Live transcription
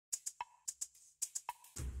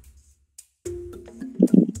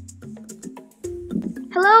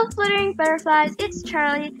Hello fluttering butterflies, it's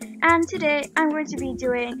Charlie, and today I'm going to be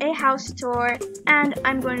doing a house tour and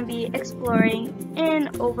I'm going to be exploring in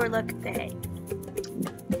Overlook Bay.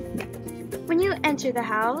 When you enter the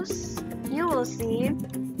house, you will see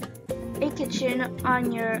a kitchen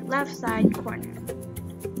on your left side corner.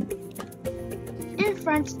 In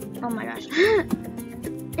front, oh my gosh,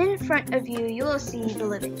 in front of you, you will see the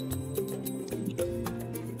living room.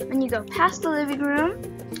 When you go past the living room,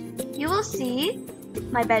 you will see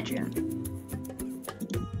my bedroom.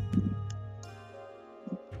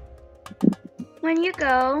 When you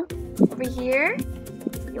go over here,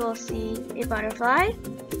 you will see a butterfly,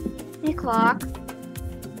 a clock,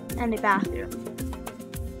 and a bathroom.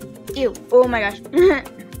 Ew, oh my gosh.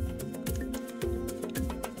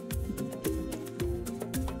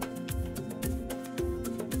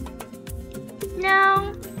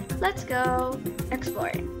 Now, let's go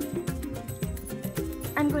exploring.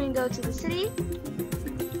 I'm going to go to the city,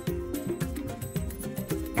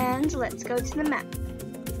 and let's go to the map.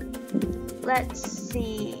 Let's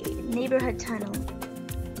see, neighborhood tunnel.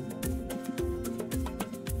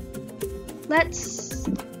 Let's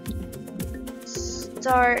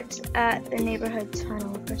start at the neighborhood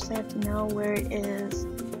tunnel. First I have to know where it is.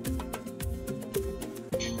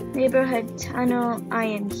 Neighborhood tunnel, I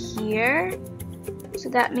am here. So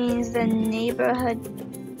that means the neighborhood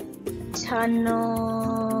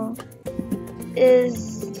tunnel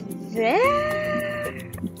is there?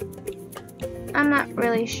 I'm not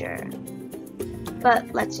really sure, but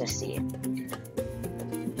let's just see.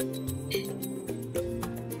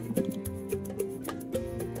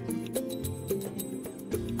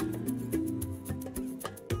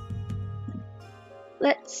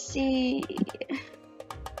 Let's see.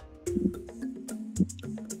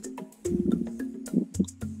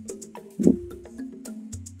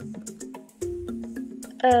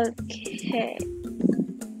 Okay.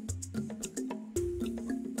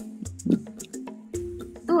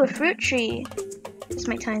 Ooh, a fruit tree. It's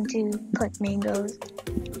my time to collect mangoes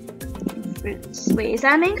and fruits. Wait, is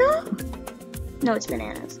that a mango? No, it's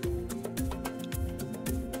bananas.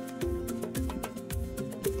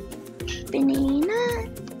 Banana,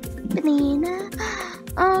 banana.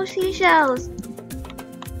 Oh, seashells.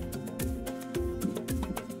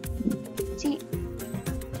 See?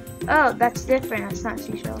 Oh, that's different. That's not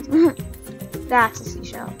seashells. That's a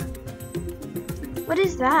seashell. What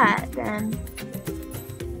is that then?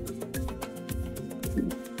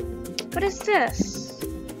 What is this?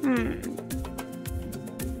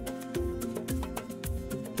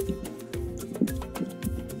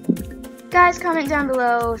 Guys, comment down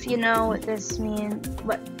below if you know what this means,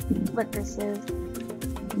 what this is.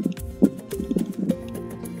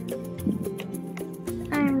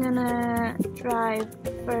 I'm gonna drive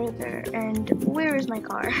further, and where is my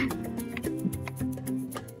car?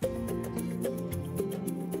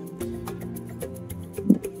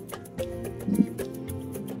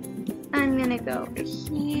 I'm gonna go over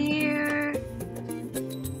here.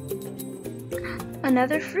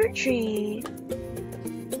 Another fruit tree.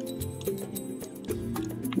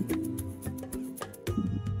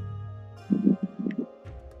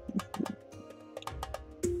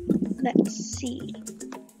 Let's see.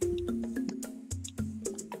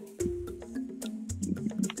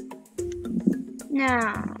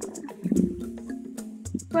 Now,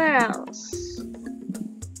 where else?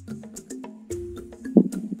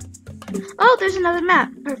 Oh, there's another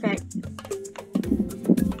map. Perfect.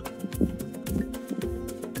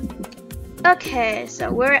 Okay,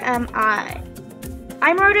 so where am I?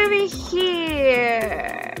 I'm right over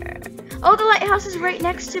here. Oh, the lighthouse is right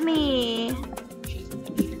next to me.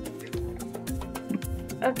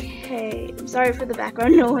 Okay, I'm sorry for the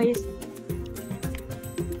background noise.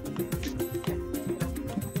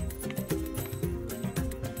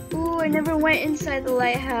 Ooh, I never went inside the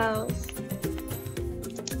lighthouse.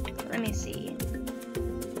 Let me see.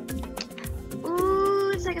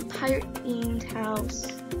 Ooh, it's like a pirate-themed house.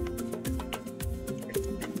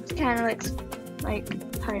 It kind of looks like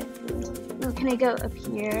pirate-themed. Ooh, can I go up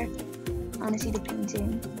here? I want to see the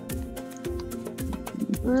painting.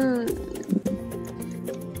 Ooh.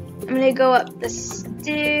 I'm gonna go up the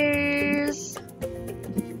stairs.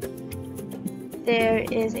 There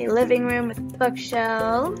is a living room with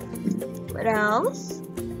bookshelf. What else?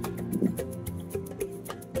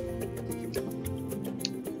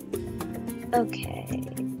 Okay.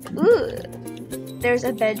 Ooh. There's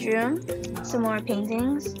a bedroom. Some more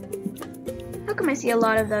paintings. How come I see a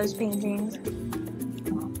lot of those paintings?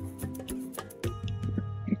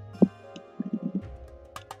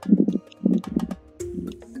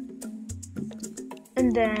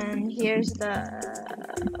 And then here's the,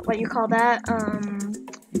 what you call that,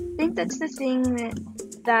 think that's the thing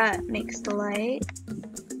that makes the light.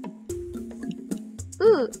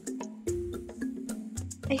 Ooh.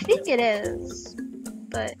 I think it is.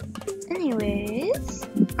 But anyways,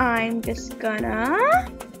 I'm just gonna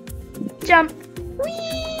jump.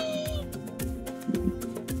 Whee!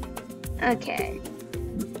 Okay.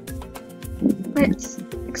 Let's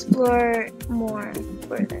explore more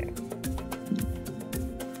further.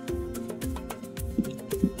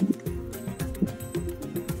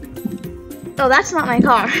 Oh, that's not my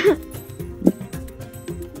car.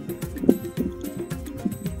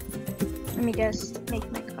 Let me just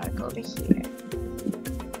make my car go over here.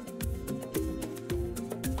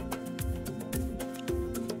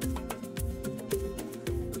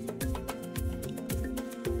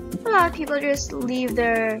 A lot of people just leave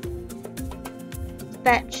their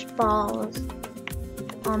fetch balls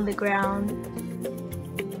on the ground.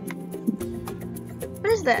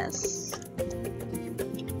 What is this?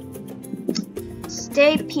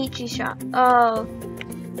 Stay Peachy shop. Oh,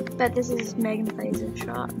 bet this is Megan Plays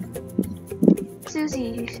shop.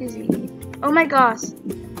 Susie. Oh my gosh.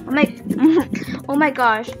 Oh my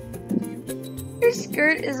gosh. Your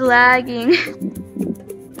skirt is lagging.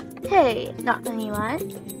 Hey, not anyone.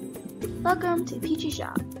 Welcome to Peachy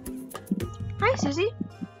shop. Hi, Susie.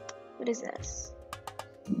 What is this?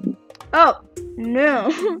 Oh, no.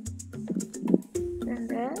 And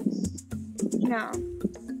this? No.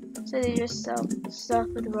 So they just sell stuff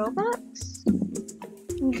with Robux?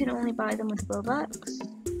 You can only buy them with Robux?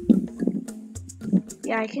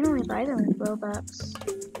 Yeah, I can only buy them with Robux.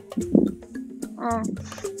 Oh.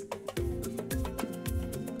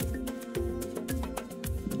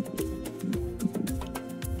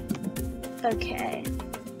 Okay.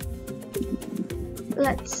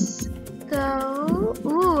 Let's go.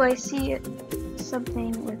 Ooh, I see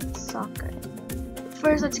something with soccer.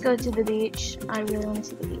 First, let's go to the beach. I really want to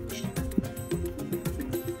see the beach.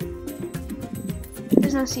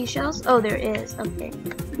 There's no seashells? Oh, there is. Okay.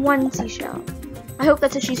 One seashell. I hope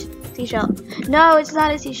that's a seashell. No, it's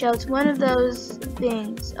not a seashell. It's one of those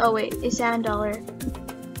things. Oh, wait. A sand dollar.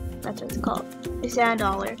 That's what it's called. A sand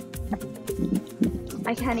dollar.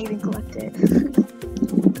 I can't even collect it.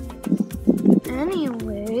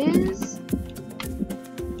 Anyways,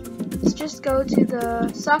 let's just go to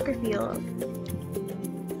the soccer field.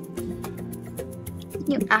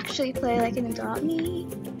 You actually play like an Adopt Me?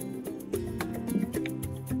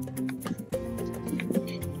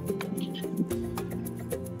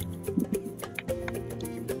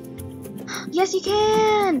 Yes, you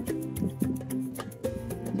can!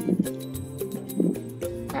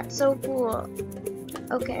 That's so cool.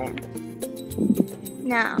 Okay.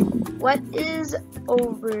 Now, what is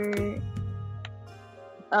over...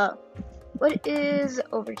 what is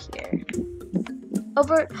over here?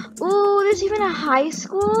 Ooh, there's even a high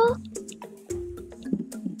school?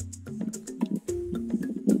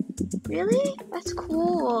 Really? That's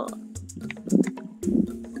cool.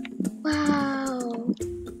 Wow.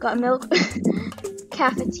 Got milk.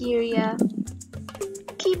 Cafeteria.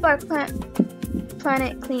 Keep our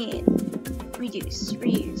planet clean. Reduce,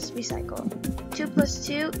 reuse, recycle. 2 plus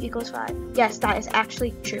 2 equals 5. Yes, that is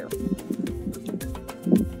actually true.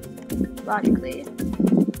 Logically.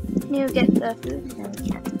 Can you get the food? No, we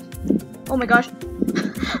can't. Oh my gosh.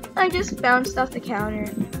 I just bounced off the counter.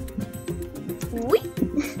 Whee!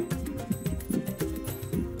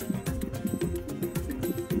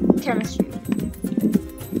 Chemistry.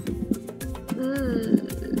 Ooh.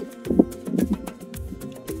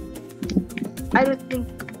 I don't think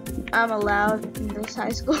I'm allowed in this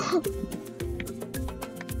high school.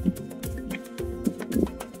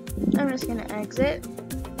 I'm just gonna exit.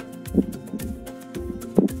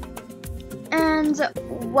 And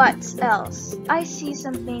what else? I see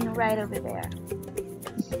something right over there.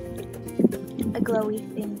 A glowy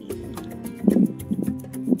thingy.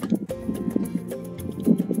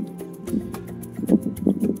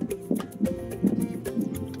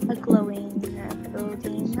 A glowing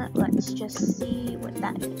building. Let's just see what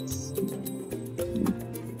that is.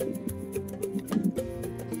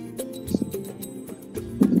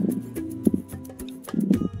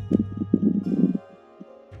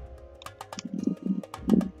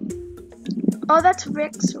 Oh, that's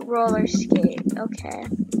Rick's roller skate. Okay.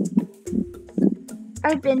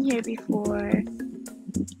 I've been here before.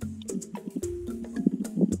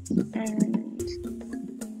 And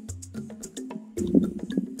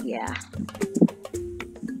yeah.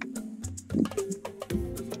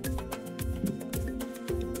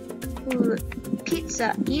 Ooh,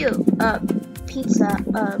 pizza. Ew. Pizza.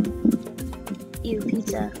 Ew,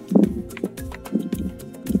 pizza.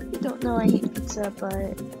 You don't know I hate pizza,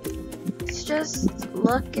 but it's just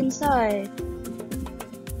look inside.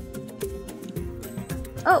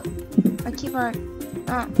 Oh, I keep on,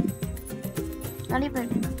 not even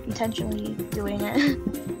intentionally doing it.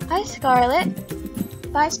 Hi, Scarlet.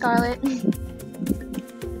 Bye, Scarlet.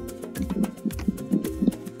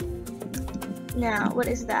 Now, what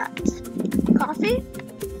is that? Coffee?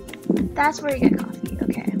 That's where you get coffee.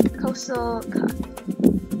 Okay. Coastal cup.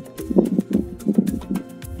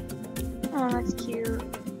 Oh, that's cute.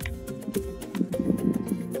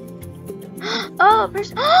 Oh, a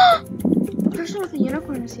person. A person with a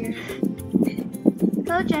unicorn is here.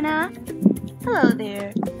 Hello, Jenna. Hello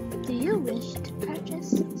there. Do you wish to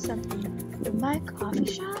purchase something from my coffee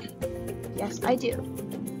shop? Yes, I do.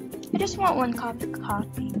 I just want one cup of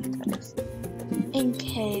coffee because, in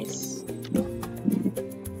case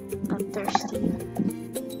I'm thirsty,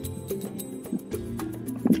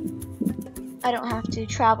 I don't have to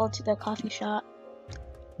travel to the coffee shop.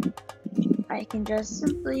 I can just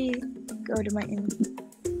simply go to my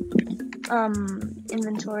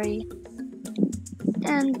inventory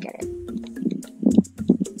and get it.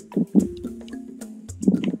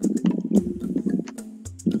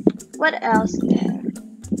 What else is there?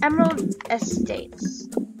 Emerald Estates.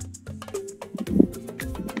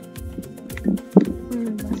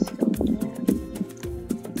 Let's go in there.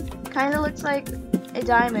 Kinda looks like a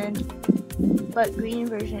diamond, but green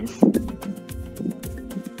version.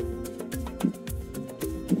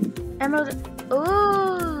 Emerald.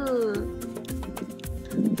 Ooh.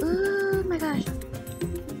 Ooh my gosh.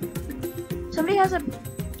 Somebody has a.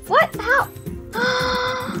 What? How?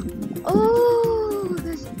 Oh,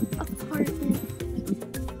 this apartment.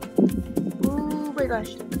 Oh my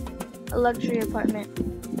gosh. A luxury apartment.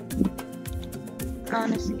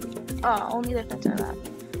 Honestly. Oh, only the pets are allowed.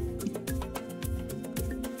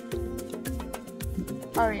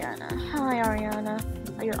 Ariana. Hi, Ariana.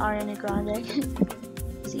 Oh, you're Ariana Grande.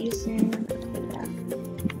 See you soon. Yeah.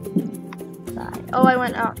 Bye. Oh, I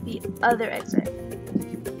went out the other exit.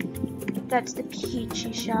 That's the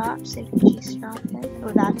Peachy shop. Say Peachy shop.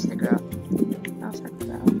 Oh, that's the girl. I was talking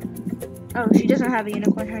about. Oh, she doesn't have a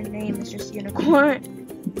unicorn. Her name is just Unicorn.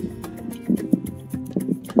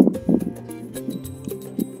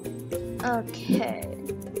 Okay.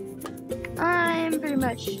 I'm pretty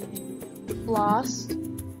much lost,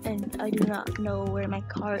 and I do not know where my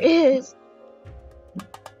car is.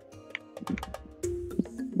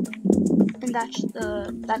 And that's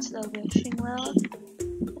the wishing well.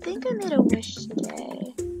 I think I made a wish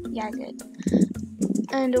today. Yeah, I did.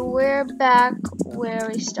 And we're back where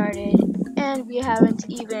we started, and we haven't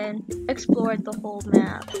even explored the whole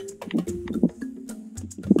map.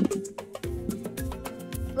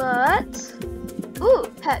 But, ooh,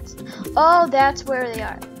 pets. Oh, that's where they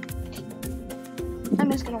are.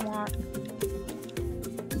 I'm just gonna walk.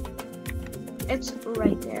 It's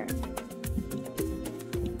right there.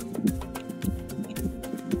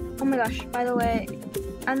 Oh my gosh, by the way,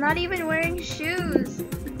 I'm not even wearing shoes.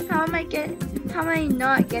 How am I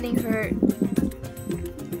not getting hurt?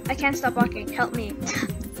 I can't stop walking. Help me.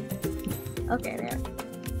 Okay, there.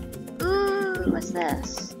 Ooh, what's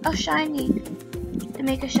this? Oh, shiny. To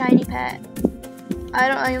make a shiny pet.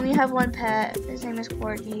 I only have one pet. His name is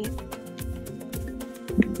Corgi.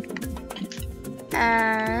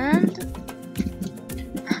 And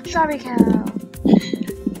Strawberry Cow.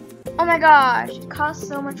 Oh my gosh, it costs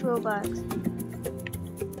so much Robux.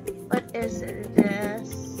 What is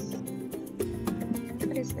this?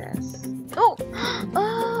 What is this? Oh!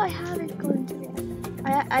 Oh, I have it going to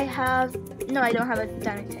there. I have, no, I don't have a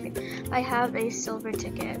diamond ticket. I have a silver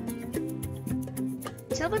ticket.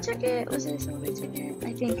 Silver ticket? Was it a silver ticket?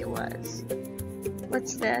 I think it was.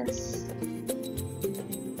 What's this?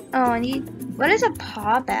 Oh, I need, what is a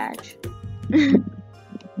paw badge? The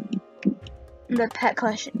pet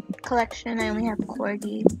collection, I only have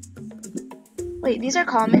Corgi. Wait, these are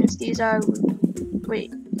commons, these are,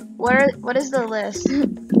 wait, what is the list?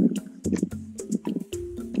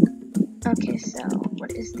 Okay, so,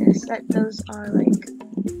 what is this? Those are like,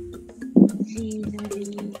 these and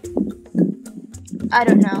the, I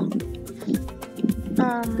don't know.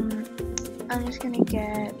 I'm just gonna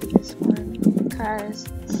get this one, because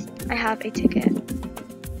I have a ticket.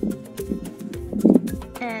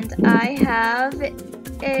 And I have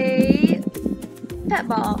a pet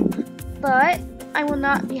ball, but I will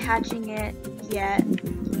not be hatching it yet.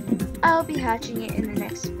 I'll be hatching it in the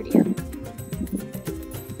next video.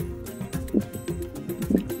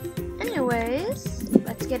 Anyways,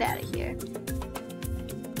 let's get out of here.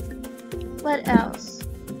 What else?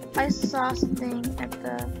 I saw something at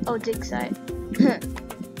the, oh, dig site.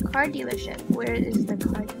 Car dealership. Where is the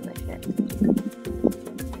car dealership?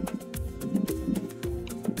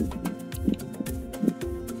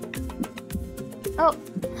 Oh,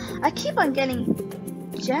 I keep on getting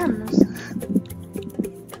gems.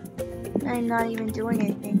 I'm not even doing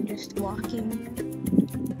anything, just walking.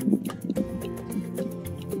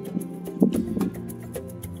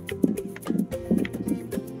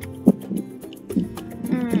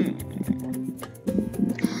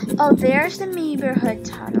 Oh, there's the neighborhood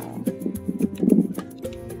tunnel.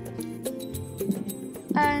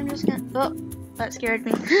 I'm just gonna. Oh, that scared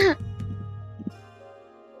me.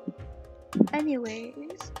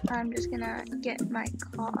 Anyways, I'm just gonna get my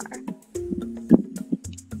car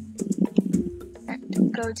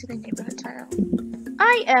and go to the neighborhood tunnel.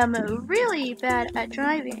 I am really bad at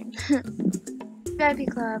driving.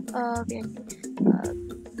 VIP club. Oh, VIP club.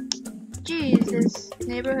 Jeez, this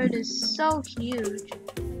neighborhood is so huge.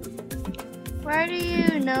 Where do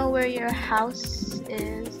you know where your house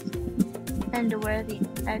is and where the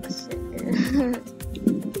exit is?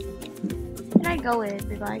 Can I go in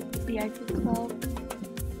the VIP club?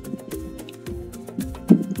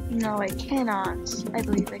 No, I cannot. I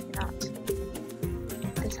believe I cannot.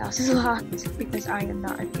 This house is locked because I am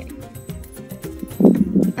not a kid.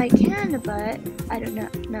 I can, but I don't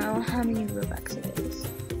know how many Robux it is.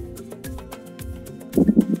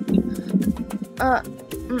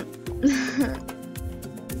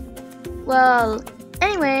 Well,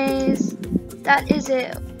 anyways, that is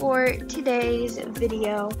it for today's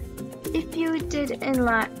video. If you did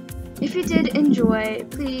enjoy,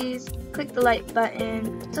 please click the like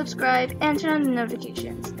button, subscribe, and turn on the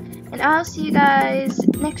notifications. And I'll see you guys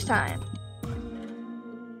next time.